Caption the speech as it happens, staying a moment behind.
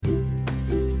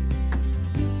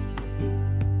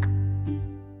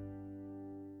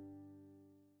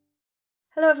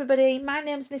Hello everybody, my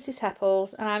name's Mrs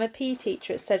Hepples and I'm a PE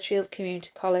teacher at Sedgefield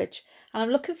Community College and I'm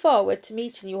looking forward to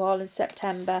meeting you all in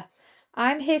September.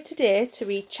 I'm here today to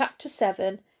read Chapter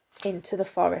 7, Into the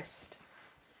Forest.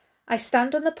 I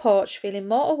stand on the porch feeling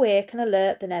more awake and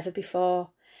alert than ever before.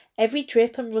 Every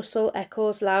drip and rustle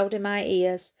echoes loud in my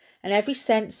ears and every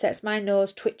scent sets my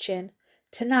nose twitching.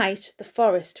 Tonight the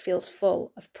forest feels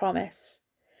full of promise.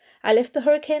 I lift the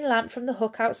hurricane lamp from the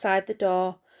hook outside the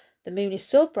door. The moon is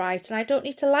so bright and I don't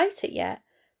need to light it yet,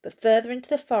 but further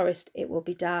into the forest it will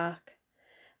be dark.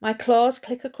 My claws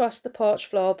click across the porch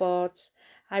floorboards.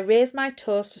 I raise my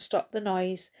toes to stop the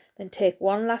noise, then take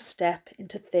one last step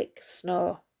into thick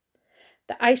snow.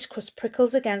 The ice crust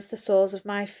prickles against the soles of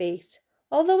my feet.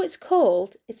 Although it's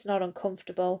cold, it's not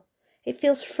uncomfortable. It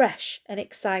feels fresh and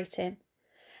exciting.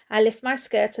 I lift my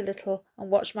skirt a little and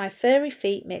watch my furry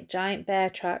feet make giant bear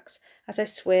tracks as I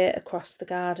sway across the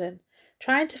garden,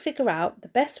 trying to figure out the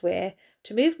best way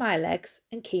to move my legs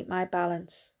and keep my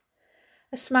balance.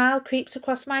 A smile creeps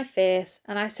across my face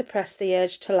and I suppress the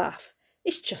urge to laugh.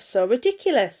 It's just so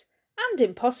ridiculous and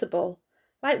impossible,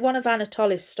 like one of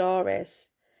Anatoly's stories.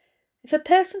 If a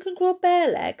person can grow bear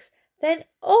legs, then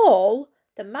all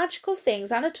the magical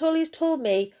things Anatoly has told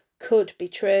me could be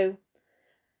true.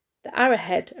 The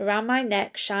arrowhead around my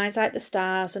neck shines like the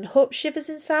stars and hope shivers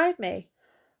inside me.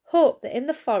 Hope that in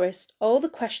the forest all the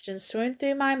questions swimming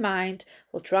through my mind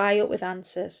will dry up with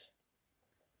answers.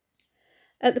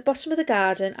 At the bottom of the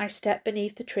garden I step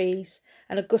beneath the trees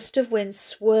and a gust of wind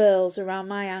swirls around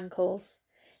my ankles.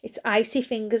 Its icy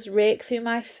fingers rake through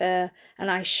my fur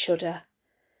and I shudder.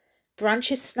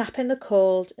 Branches snap in the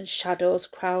cold and shadows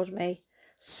crowd me.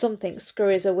 Something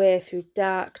scurries away through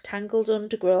dark, tangled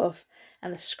undergrowth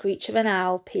and the screech of an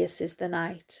owl pierces the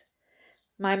night.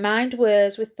 My mind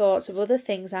whirs with thoughts of other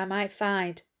things I might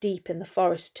find deep in the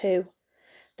forest too.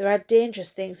 There are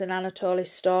dangerous things in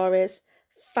Anatoly's stories.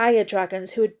 Fire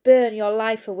dragons who would burn your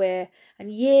life away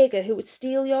and Jaeger who would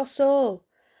steal your soul.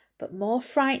 But more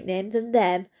frightening than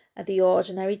them are the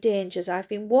ordinary dangers I've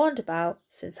been warned about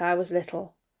since I was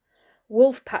little.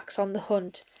 Wolf packs on the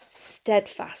hunt,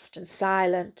 steadfast and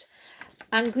silent.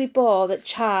 Angry boar that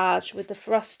charge with the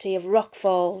ferocity of rock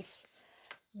falls.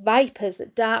 Vipers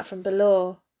that dart from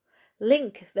below.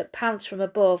 Link that pounce from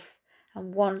above.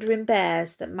 And wandering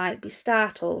bears that might be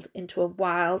startled into a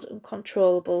wild,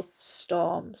 uncontrollable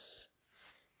storms.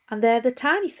 And they're the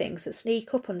tiny things that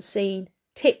sneak up unseen.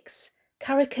 Ticks,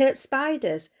 caracat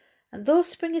spiders. And though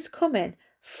spring is coming,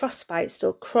 frostbite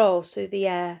still crawls through the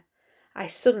air. I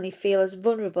suddenly feel as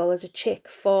vulnerable as a chick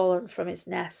fallen from its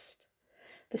nest.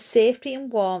 The safety and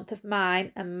warmth of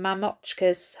mine and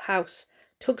Mamochka's house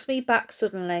tugs me back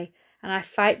suddenly, and I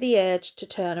fight the urge to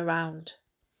turn around.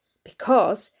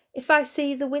 Because if I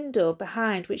see the window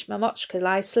behind which Mamochka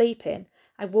lies sleeping,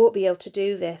 I won't be able to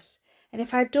do this. And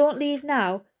if I don't leave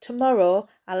now, tomorrow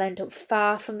I'll end up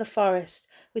far from the forest,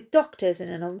 with doctors in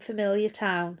an unfamiliar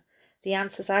town. The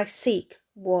answers I seek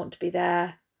won't be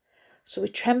there. So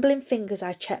with trembling fingers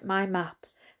I check my map.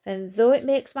 Then, though it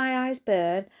makes my eyes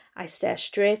burn, I stare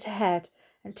straight ahead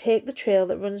and take the trail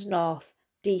that runs north,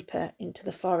 deeper into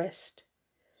the forest.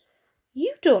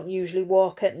 You don't usually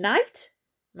walk at night.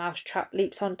 Mousetrap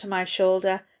leaps onto my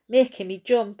shoulder, making me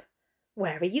jump.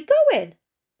 Where are you going?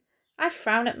 I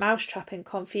frown at Mousetrap in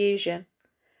confusion.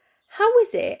 How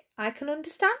is it I can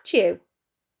understand you?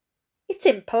 It's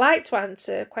impolite to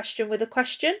answer a question with a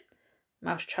question,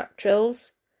 Mousetrap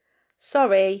trills.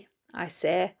 Sorry, I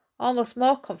say, almost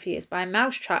more confused by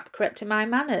Mousetrap correcting my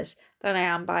manners than I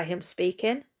am by him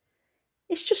speaking.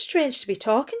 It's just strange to be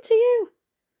talking to you.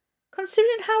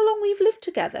 Considering how long we've lived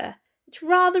together, it's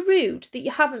rather rude that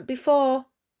you haven't before.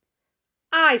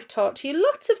 I've talked to you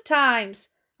lots of times,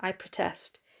 I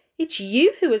protest. It's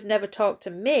you who has never talked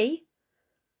to me.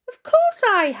 Of course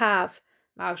I have,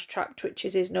 Mousetrap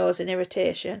twitches his nose in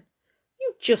irritation.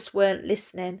 You just weren't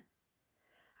listening.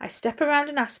 I step around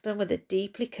an aspen with a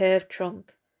deeply curved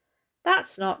trunk.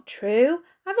 That's not true.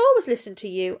 I've always listened to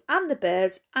you and the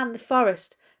birds and the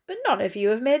forest, but none of you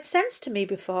have made sense to me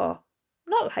before.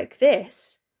 Not like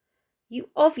this. You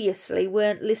obviously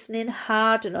weren't listening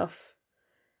hard enough.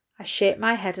 I shake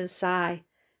my head and sigh.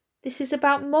 This is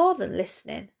about more than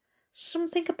listening.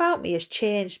 Something about me has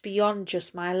changed beyond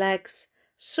just my legs.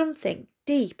 Something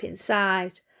deep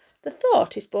inside. The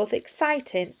thought is both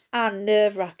exciting and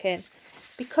nerve-wracking,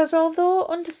 because although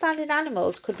understanding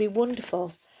animals could be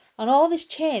wonderful, and all this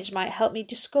change might help me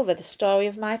discover the story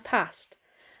of my past,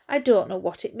 I don't know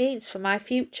what it means for my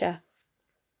future.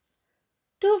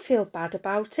 Don't feel bad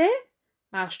about it.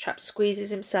 Mousetrap squeezes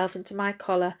himself into my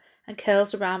collar and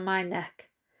curls around my neck.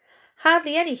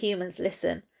 Hardly any humans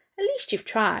listen, At least you've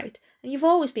tried, and you've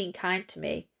always been kind to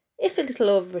me, if a little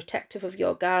overprotective of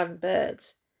your garden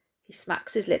birds. He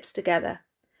smacks his lips together.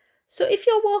 So if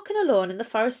you're walking alone in the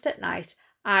forest at night,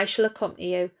 I shall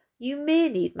accompany you. You may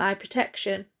need my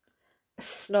protection. A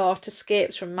snort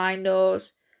escapes from my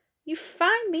nose. You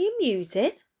find me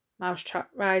amusing? Mousetrap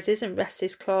rises and rests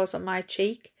his claws on my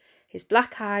cheek. His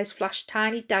black eyes flash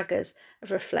tiny daggers of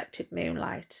reflected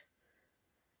moonlight.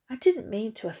 I didn't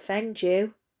mean to offend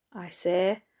you, I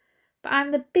say, but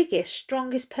I'm the biggest,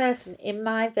 strongest person in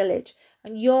my village,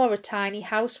 and you're a tiny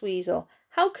house weasel.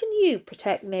 How can you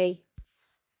protect me?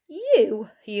 You,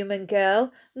 human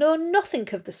girl, know nothing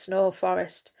of the snow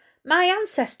forest. My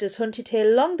ancestors hunted here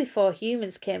long before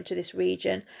humans came to this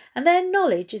region, and their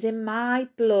knowledge is in my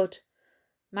blood.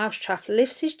 Mousetrap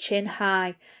lifts his chin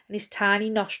high, and his tiny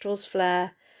nostrils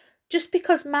flare. Just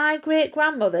because my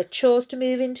great-grandmother chose to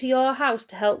move into your house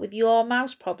to help with your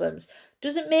mouse problems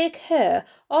doesn't make her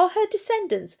or her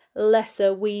descendants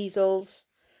lesser weasels.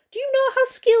 Do you know how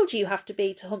skilled you have to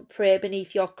be to hunt prey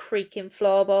beneath your creaking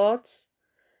floorboards?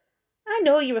 I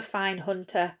know you're a fine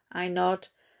hunter, I nod.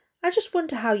 I just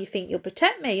wonder how you think you'll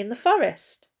protect me in the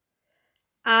forest.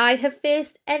 I have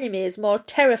faced enemies more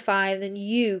terrifying than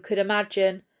you could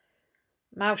imagine.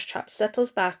 Mousetrap settles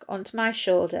back onto my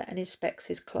shoulder and inspects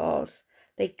his claws.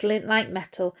 They glint like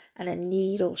metal and are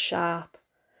needle sharp.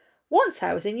 Once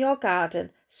I was in your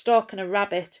garden, stalking a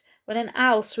rabbit, when an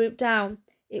owl swooped down.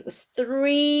 It was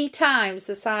 3 times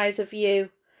the size of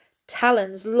you.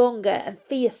 Talons longer and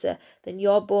fiercer than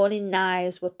your bony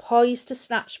knives were poised to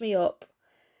snatch me up.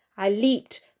 I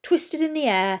leaped, twisted in the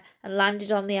air, and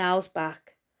landed on the owl's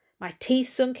back. My teeth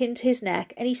sunk into his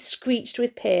neck, and he screeched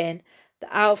with pain.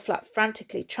 The owl flapped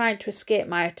frantically, trying to escape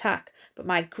my attack, but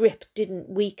my grip didn't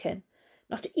weaken.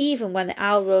 Not even when the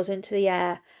owl rose into the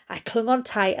air. I clung on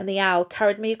tight, and the owl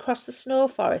carried me across the snow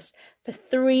forest for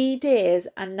 3 days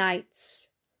and nights.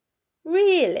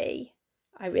 Really?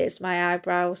 I raised my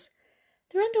eyebrows.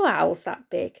 There are no owls that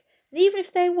big, and even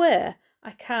if they were,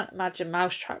 I can't imagine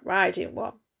Mousetrap riding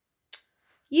one.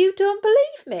 You don't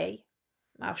believe me?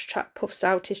 Mousetrap puffs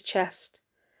out his chest.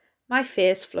 My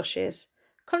face flushes.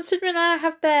 Considering I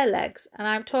have bare legs and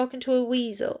I'm talking to a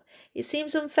weasel, it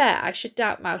seems unfair I should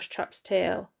doubt Mousetrap's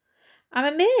tale.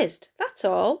 I'm amazed, that's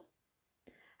all.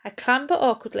 I clamber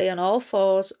awkwardly on all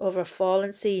fours over a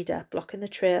fallen cedar, blocking the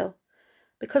trail.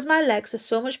 Because my legs are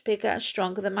so much bigger and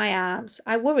stronger than my arms,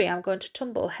 I worry I'm going to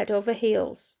tumble head over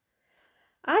heels.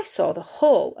 I saw the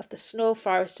whole of the snow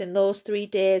forest in those 3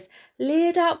 days,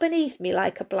 laid out beneath me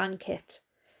like a blanket.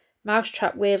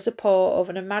 Mousetrap waves a paw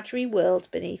over an imaginary world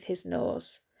beneath his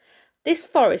nose. This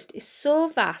forest is so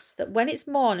vast that when it's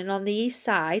morning on the east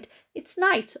side, it's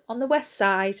night on the west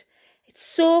side. It's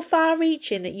so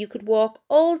far-reaching that you could walk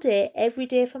all day every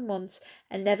day for months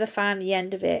and never find the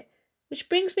end of it. Which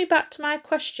brings me back to my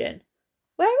question.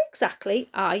 Where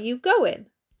exactly are you going?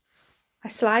 I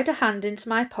slide a hand into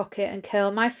my pocket and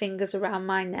curl my fingers around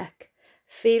my neck.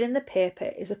 Feeling the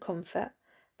paper is a comfort.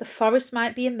 The forest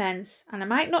might be immense, and I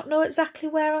might not know exactly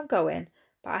where I'm going,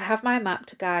 but I have my map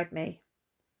to guide me.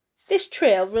 This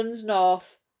trail runs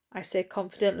north, I say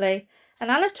confidently, and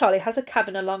Anatoly has a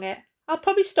cabin along it. I'll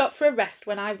probably stop for a rest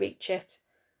when I reach it.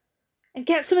 And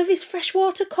get some of his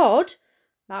freshwater cod?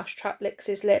 Mousetrap licks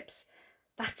his lips.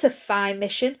 That's a fine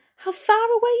mission. How far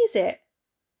away is it?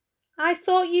 I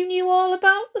thought you knew all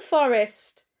about the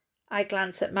forest. I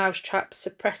glance at Mousetrap,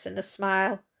 suppressing a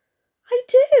smile. I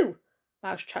do.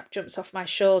 Mousetrap jumps off my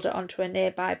shoulder onto a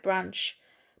nearby branch.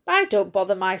 But I don't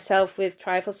bother myself with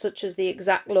trifles such as the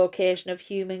exact location of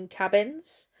human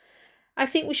cabins. I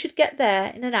think we should get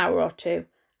there in an hour or 2,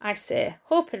 I say,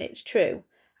 hoping it's true.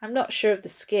 I'm not sure of the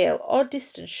scale or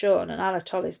distance shown on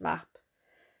Anatoly's map.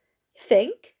 You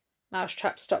think?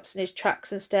 Mousetrap stops in his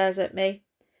tracks and stares at me.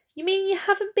 You mean you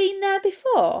haven't been there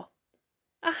before?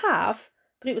 I have,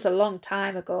 but it was a long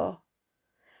time ago.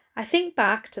 I think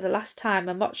back to the last time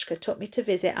Mamochka took me to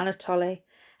visit Anatoly.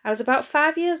 I was about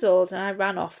 5 years old and I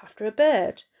ran off after a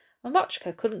bird.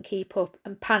 Mamochka couldn't keep up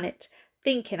and panicked,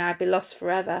 thinking I'd be lost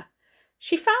forever.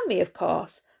 She found me, of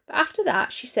course, but after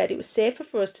that she said it was safer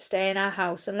for us to stay in our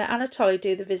house and let Anatoly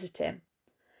do the visiting.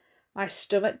 My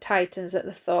stomach tightens at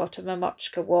the thought of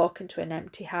Mamochka walking to an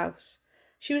empty house.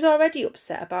 She was already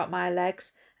upset about my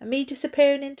legs, and me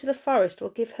disappearing into the forest will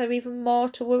give her even more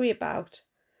to worry about.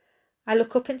 I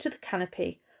look up into the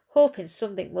canopy, hoping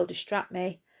something will distract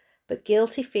me, but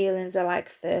guilty feelings are like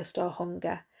thirst or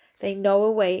hunger. They gnaw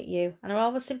away at you and are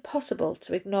almost impossible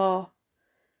to ignore.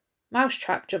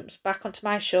 Mousetrap jumps back onto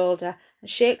my shoulder and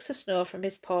shakes the snow from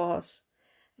his paws.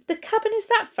 If the cabin is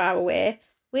that far away,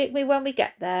 wake me when we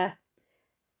get there.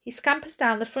 He scampers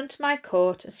down the front of my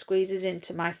coat and squeezes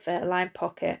into my fur-lined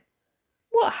pocket.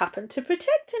 What happened to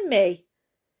protecting me?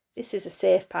 This is a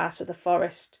safe part of the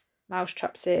forest,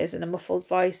 Mousetrap says in a muffled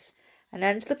voice, and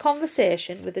ends the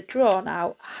conversation with a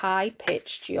drawn-out,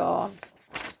 high-pitched yawn.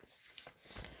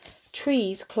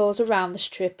 Trees close around the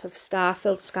strip of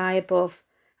star-filled sky above,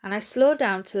 and I slow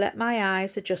down to let my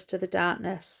eyes adjust to the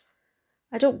darkness.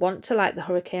 I don't want to light the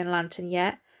hurricane lantern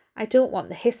yet. I don't want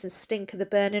the hiss and stink of the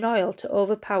burning oil to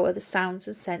overpower the sounds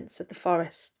and scents of the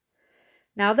forest.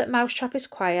 Now that Mousetrap is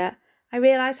quiet, I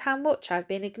realise how much I've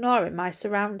been ignoring my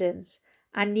surroundings.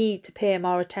 I need to pay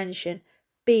more attention,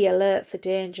 be alert for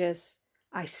dangers.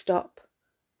 I stop,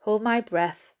 hold my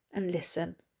breath and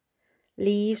listen.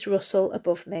 Leaves rustle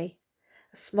above me.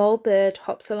 A small bird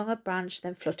hops along a branch,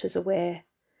 then flutters away.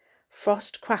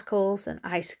 Frost crackles and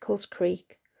icicles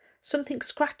creak. Something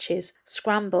scratches,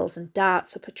 scrambles and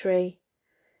darts up a tree.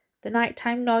 The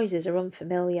nighttime noises are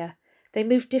unfamiliar. They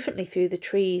move differently through the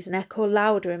trees and echo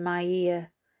louder in my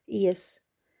ears.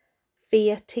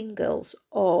 Fear tingles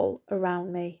all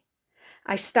around me.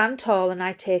 I stand tall and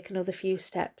I take another few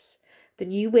steps. The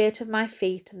new weight of my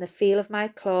feet and the feel of my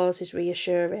claws is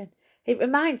reassuring. It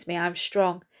reminds me I'm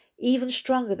strong, even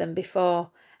stronger than before.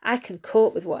 I can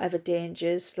cope with whatever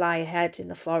dangers lie ahead in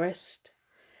the forest.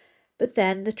 But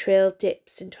then the trail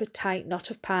dips into a tight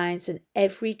knot of pines and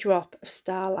every drop of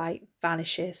starlight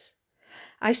vanishes.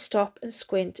 I stop and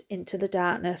squint into the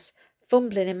darkness,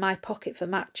 fumbling in my pocket for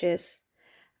matches.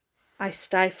 I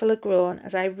stifle a groan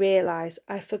as I realise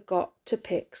I forgot to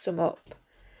pick some up.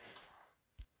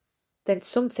 Then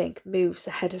something moves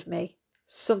ahead of me,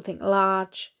 something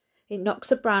large. It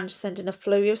knocks a branch, sending a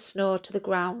flurry of snow to the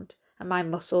ground, and my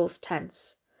muscles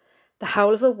tense. The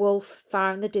howl of a wolf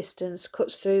far in the distance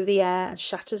cuts through the air and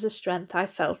shatters the strength I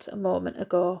felt a moment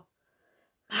ago.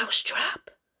 "Mousetrap,"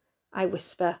 I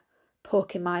whisper,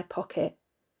 poking my pocket.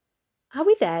 "Are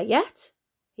we there yet?"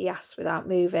 he asks without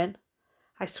moving.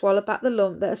 I swallow back the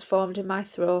lump that has formed in my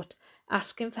throat.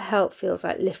 Asking for help feels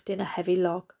like lifting a heavy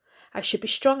log. I should be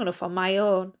strong enough on my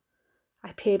own.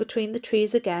 I peer between the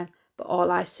trees again, but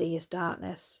all I see is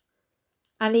darkness.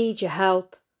 "I need your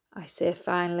help," I say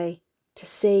finally, "to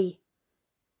see."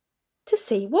 "To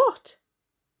see what?"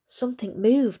 "Something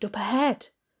moved up ahead."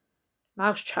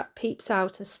 Mousetrap peeps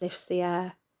out and sniffs the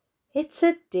air. "It's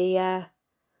a deer."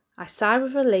 I sigh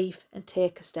with relief and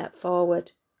take a step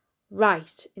forward,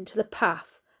 right into the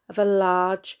path of a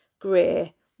large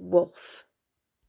grey wolf.